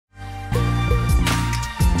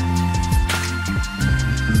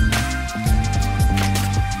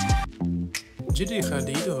Gigi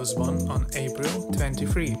Hadid was born on April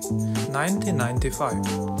 23,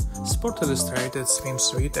 1995. Sport Illustrated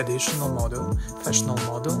Swimsuit additional model, fashionable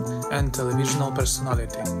model and televisional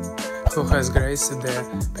personality, who has graced the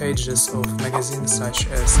pages of magazines such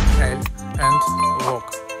as Elle and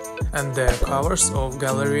Vogue, and the covers of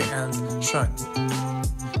Gallery and Shine.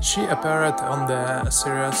 She appeared on the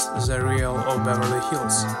series The Real of Beverly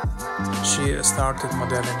Hills. She started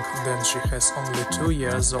modeling when she was only 2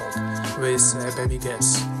 years old with a baby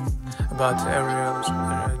Guess, but Ariel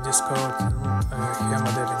discovered her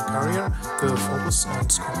modeling career to focus on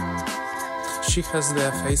school. She has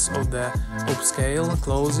the face of the upscale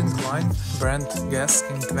clothing line brand Guess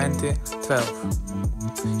in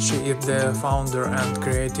 2012. She is the founder and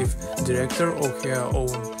creative director of her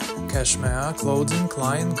own cashmere clothing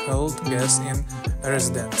line called Guess in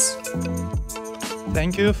Residence.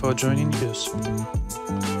 Thank you for joining us.